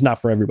iteration's not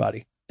for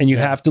everybody. And you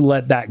have to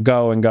let that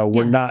go and go,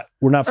 we're not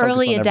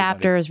early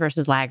adapters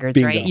versus laggards,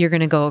 right? You're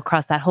going to go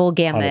across that whole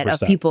gamut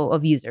 100%.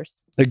 of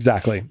users.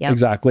 Exactly.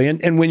 Exactly.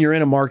 And when you're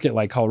in a market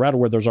like Colorado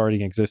where there's already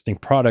an existing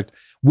product,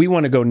 we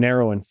want to go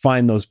narrow and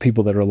find those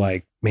people that are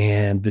like,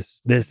 man,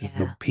 this is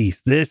the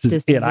piece. This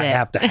is it. I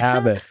have to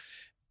have it.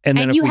 And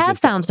then you have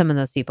found some of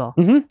those people.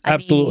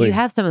 Absolutely. You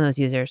have some of those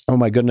users. Oh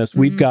my goodness.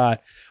 We've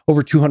got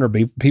over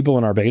 200 people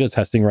in our beta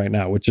testing right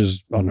now, which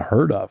is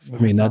unheard of. I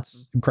mean,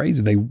 that's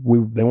crazy. They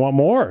want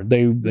more.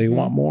 They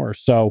want more.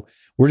 So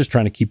we're just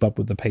trying to keep up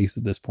with the pace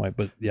at this point.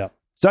 But yeah.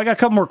 So I got a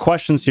couple more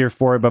questions here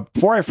for you. But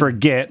before I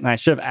forget, and I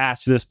should have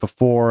asked you this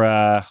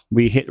before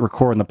we hit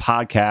record on the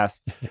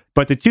podcast,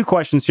 but the 2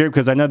 questions here,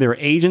 because I know there are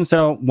agents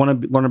that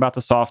want to learn about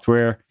the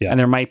software, and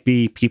there might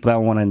be people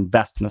that want to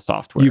invest in the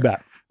software. You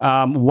bet.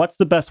 What's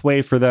the best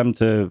way for them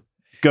to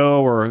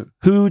go, or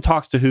who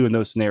talks to who in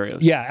those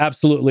scenarios? Yeah,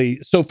 absolutely.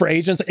 So for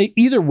agents,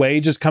 either way,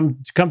 just come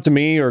to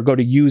me or go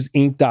to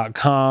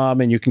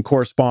useinc.com and you can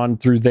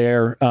correspond through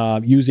there.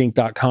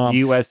 Useinc.com.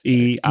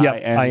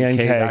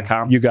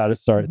 USEINK.com. You got it.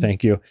 Sorry.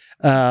 Thank you.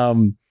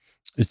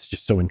 it's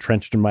just so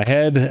entrenched in my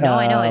head. No,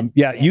 I know it.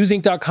 Yeah,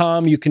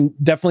 useinc.com. You can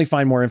definitely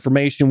find more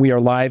information. We are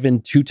live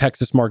in 2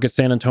 Texas markets,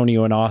 San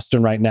Antonio and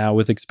Austin right now,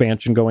 with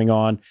expansion going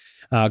on.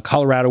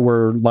 Colorado,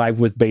 we're live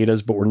with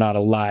betas, but we're not a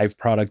live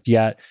product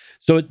yet.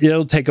 So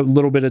it'll take a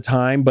little bit of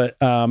time. But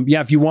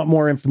if you want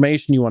more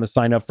information, you want to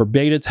sign up for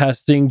beta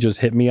testing, just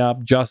hit me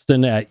up,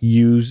 Justin at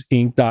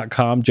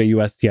useinc.com,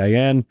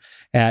 JUSTIN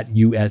at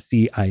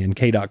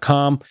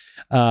USEINK.com.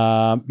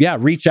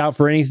 Reach out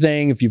for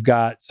anything. If you've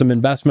got some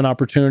investment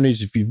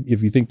opportunities,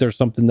 if you think there's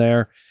something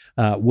there,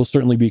 we'll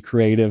certainly be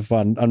creative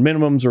on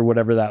minimums or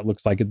whatever that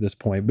looks like at this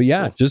point. But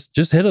cool.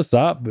 just hit us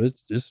up.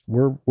 It's just,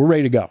 we're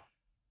ready to go.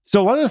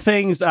 So one of the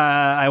things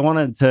I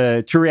wanted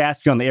to truly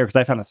ask you on the air, because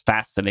I found this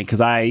fascinating, because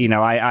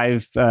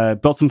I've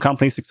built some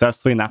companies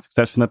successfully and not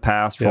successful in the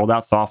past, rolled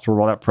out software,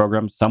 rolled out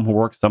programs, some will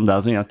work, some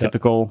doesn't,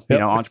 typical,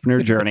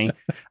 entrepreneur journey.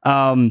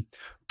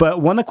 But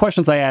one of the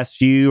questions I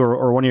asked you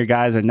or one of your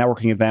guys at a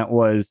networking event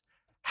was,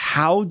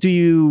 how do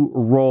you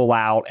roll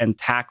out and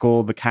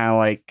tackle the kind of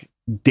like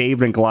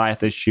David and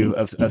Goliath issue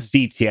of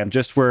CTM,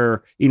 just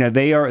where,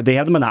 they have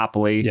the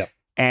monopoly. Yep.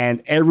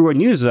 And everyone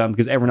uses them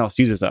because everyone else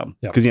uses them.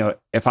 Because,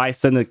 if I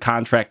send a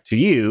contract to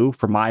you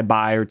for my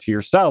buyer to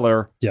your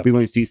seller, we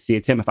want to see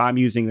CTM. If I'm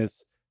using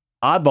this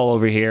oddball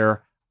over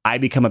here, I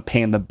become a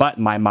pain in the butt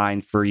in my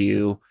mind for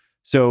you.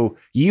 So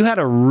you had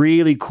a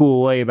really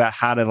cool way about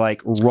how to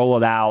like roll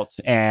it out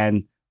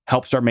and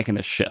help start making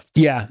this shift.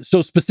 Yeah.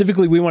 So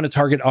specifically, we want to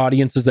target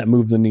audiences that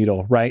move the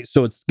needle, right?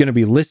 So it's going to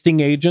be listing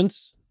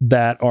agents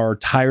that are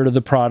tired of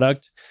the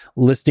product,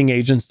 listing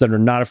agents that are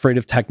not afraid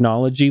of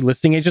technology,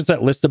 listing agents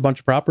that list a bunch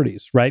of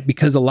properties, right?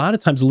 Because a lot of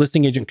times the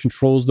listing agent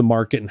controls the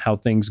market and how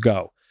things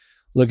go.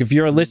 Look, if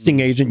you're a listing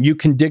agent, you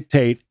can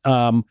dictate,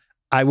 I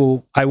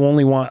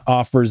only want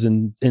offers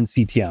in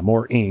CTM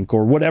or Inc.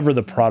 or whatever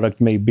the product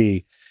may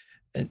be.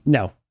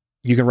 Now,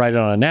 you can write it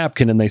on a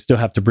napkin and they still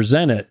have to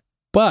present it.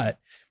 But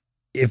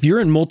if you're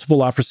in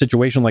multiple offer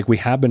situation like we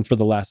have been for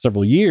the last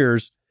several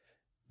years,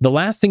 the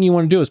last thing you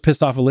want to do is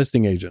piss off a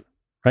listing agent.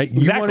 Right?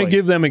 Exactly. You want to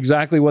give them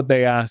exactly what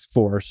they ask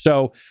for.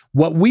 So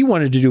what we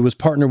wanted to do was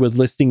partner with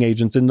listing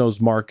agents in those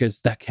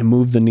markets that can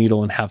move the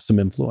needle and have some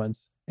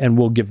influence. And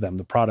we'll give them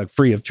the product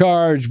free of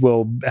charge.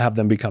 We'll have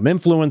them become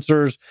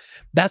influencers.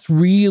 That's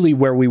really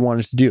where we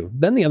wanted to do.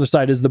 Then the other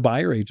side is the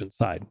buyer agent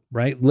side,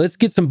 right? Let's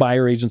get some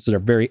buyer agents that are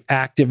very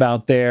active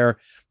out there,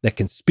 that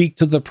can speak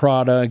to the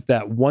product,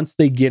 that once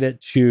they get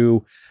it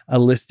to a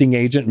listing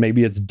agent,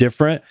 maybe it's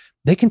different,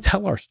 they can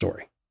tell our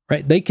story.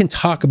 Right? They can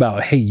talk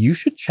about, hey, you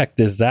should check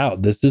this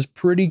out. This is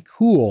pretty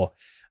cool.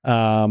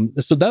 So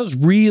that was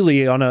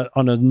really on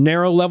a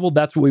narrow level.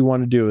 That's what we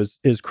want to do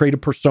is create a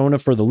persona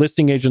for the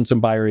listing agents and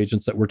buyer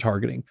agents that we're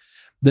targeting.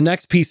 The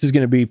next piece is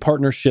going to be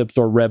partnerships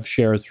or rev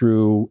share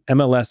through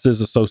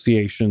MLSs,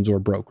 associations,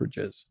 or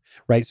brokerages.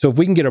 Right? So if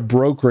we can get a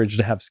brokerage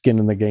to have skin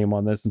in the game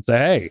on this and say,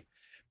 hey,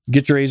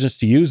 get your agents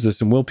to use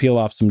this and we'll peel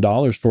off some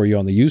dollars for you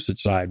on the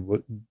usage side,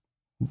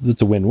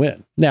 it's a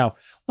win-win. Now,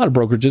 a lot of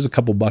brokerages, a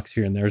couple bucks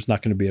here and there is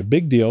not going to be a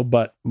big deal,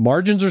 but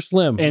margins are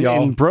slim.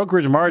 And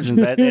brokerage margins,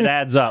 it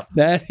adds up.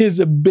 That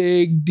is a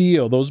big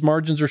deal. Those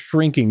margins are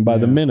shrinking by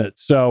the minute.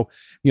 So,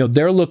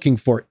 they're looking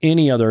for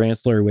any other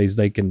ancillary ways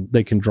they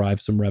can drive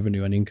some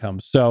revenue and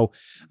income. So,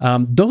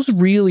 those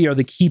really are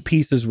the key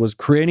pieces, was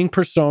creating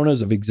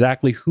personas of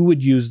exactly who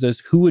would use this,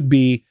 who would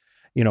be,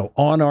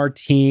 on our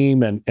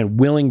team and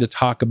willing to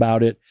talk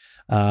about it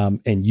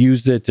and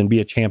use it and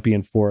be a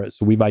champion for it.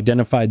 So we've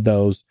identified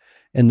those.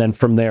 And then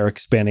from there,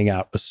 expanding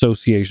out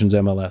associations,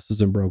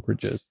 MLSs, and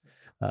brokerages.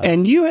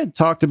 And you had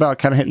talked about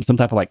kind of hitting some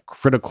type of like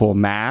critical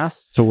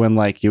mass. So when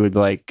like you would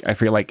like, I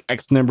forget, like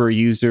X number of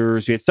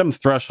users, you had some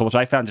threshold, which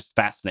I found just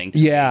fascinating.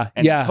 Yeah.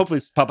 Hopefully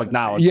it's public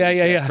knowledge.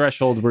 Yeah.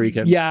 Threshold where you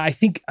can. Yeah. I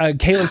think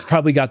Caleb's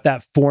probably got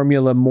that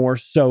formula more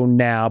so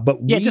now,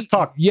 but just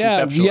talk.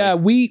 Yeah.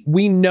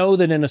 We know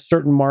that in a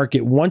certain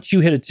market, once you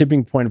hit a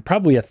tipping point of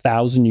probably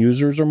 1,000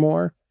 users or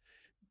more,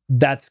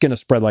 that's going to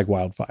spread like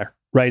wildfire.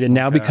 Right. And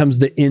now becomes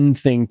the in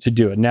thing to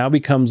do. It now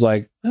becomes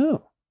like,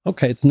 oh,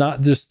 okay, it's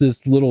not just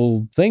this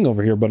little thing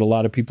over here, but a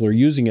lot of people are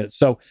using it.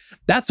 So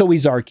that's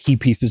always our key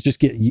piece, is just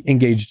get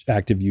engaged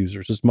active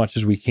users as much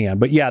as we can.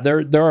 But yeah,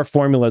 there are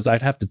formulas.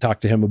 I'd have to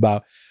talk to him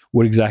about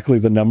what exactly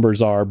the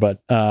numbers are.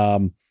 But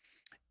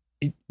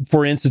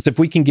for instance, if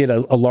we can get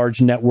a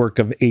large network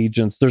of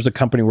agents, there's a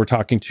company we're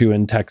talking to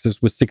in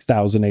Texas with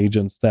 6,000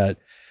 agents that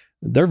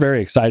they're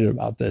very excited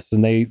about this.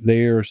 And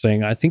they are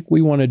saying, I think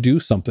we want to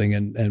do something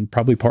and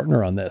probably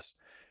partner on this.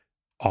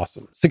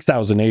 Awesome.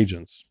 6,000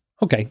 agents.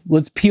 Okay,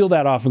 let's peel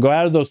that off and go,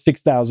 out of those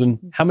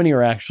 6,000, how many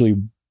are actually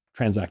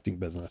transacting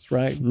business,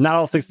 right? Not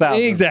all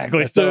 6,000. Exactly.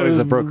 That's always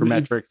the broker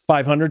metrics.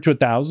 500 to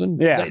 1,000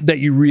 that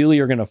you really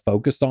are going to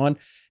focus on.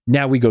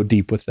 Now we go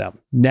deep with them.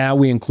 Now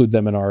we include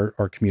them in our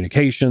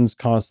communications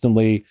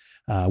constantly.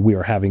 We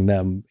are having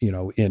them,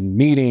 in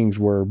meetings.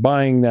 We're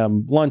buying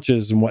them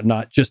lunches and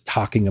whatnot, just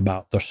talking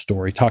about the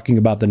story, talking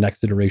about the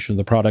next iteration of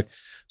the product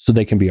so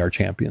they can be our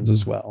champions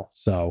as well.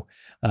 So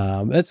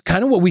that's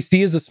kind of what we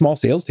see as a small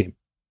sales team.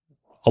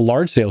 A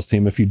large sales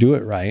team if you do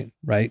it right.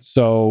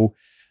 So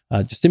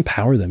just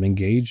empower them,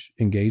 engage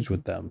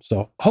with them.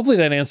 So hopefully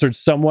that answered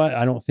somewhat.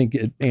 I don't think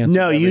it answered.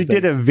 No, you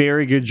did a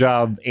very good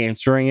job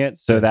answering it.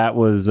 So that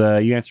was,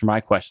 you answered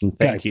my question.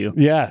 Thank you.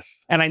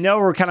 Yes. And I know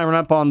we're kind of running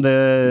up on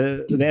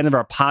the end of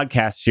our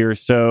podcast here.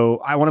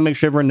 So I want to make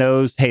sure everyone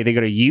knows, hey, they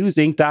go to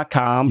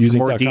useinc.com for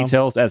more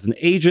details as an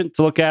agent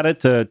to look at it,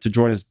 to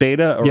join as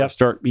beta or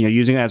start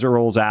using it as it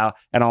rolls out,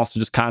 and also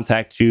just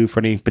contact you for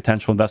any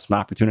potential investment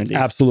opportunities.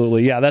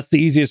 Absolutely. Yeah, that's the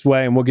easiest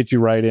way. And we'll get you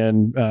right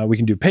in. We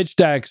can do pitch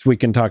decks. We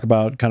can talk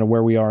about kind of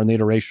where we are in the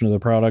iteration of the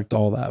product,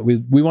 all that.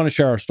 We want to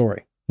share our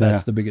story.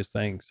 That's the biggest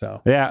thing.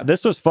 So yeah,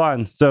 this was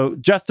fun. So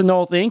Justin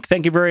Knoll, Inc.,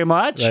 thank you very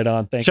much. Right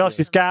on. Thank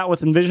Chelsea you. Scott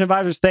with Envision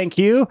Advisors, thank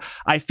you.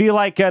 I feel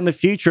like in the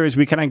future, as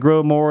we kind of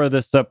grow more of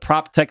this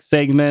prop tech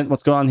segment,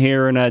 what's going on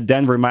here in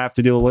Denver, we might have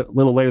to do a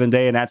little later than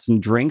day and add some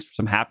drinks for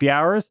some happy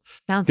hours.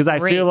 Sounds because I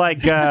feel like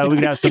we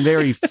can have some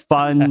very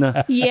fun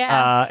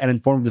and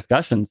informative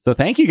discussions. So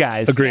thank you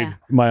guys. Agreed. Yeah.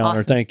 My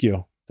honor. Thank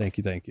you. Thank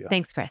you. Thank you.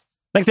 Thanks, Chris.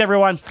 Thanks,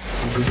 everyone.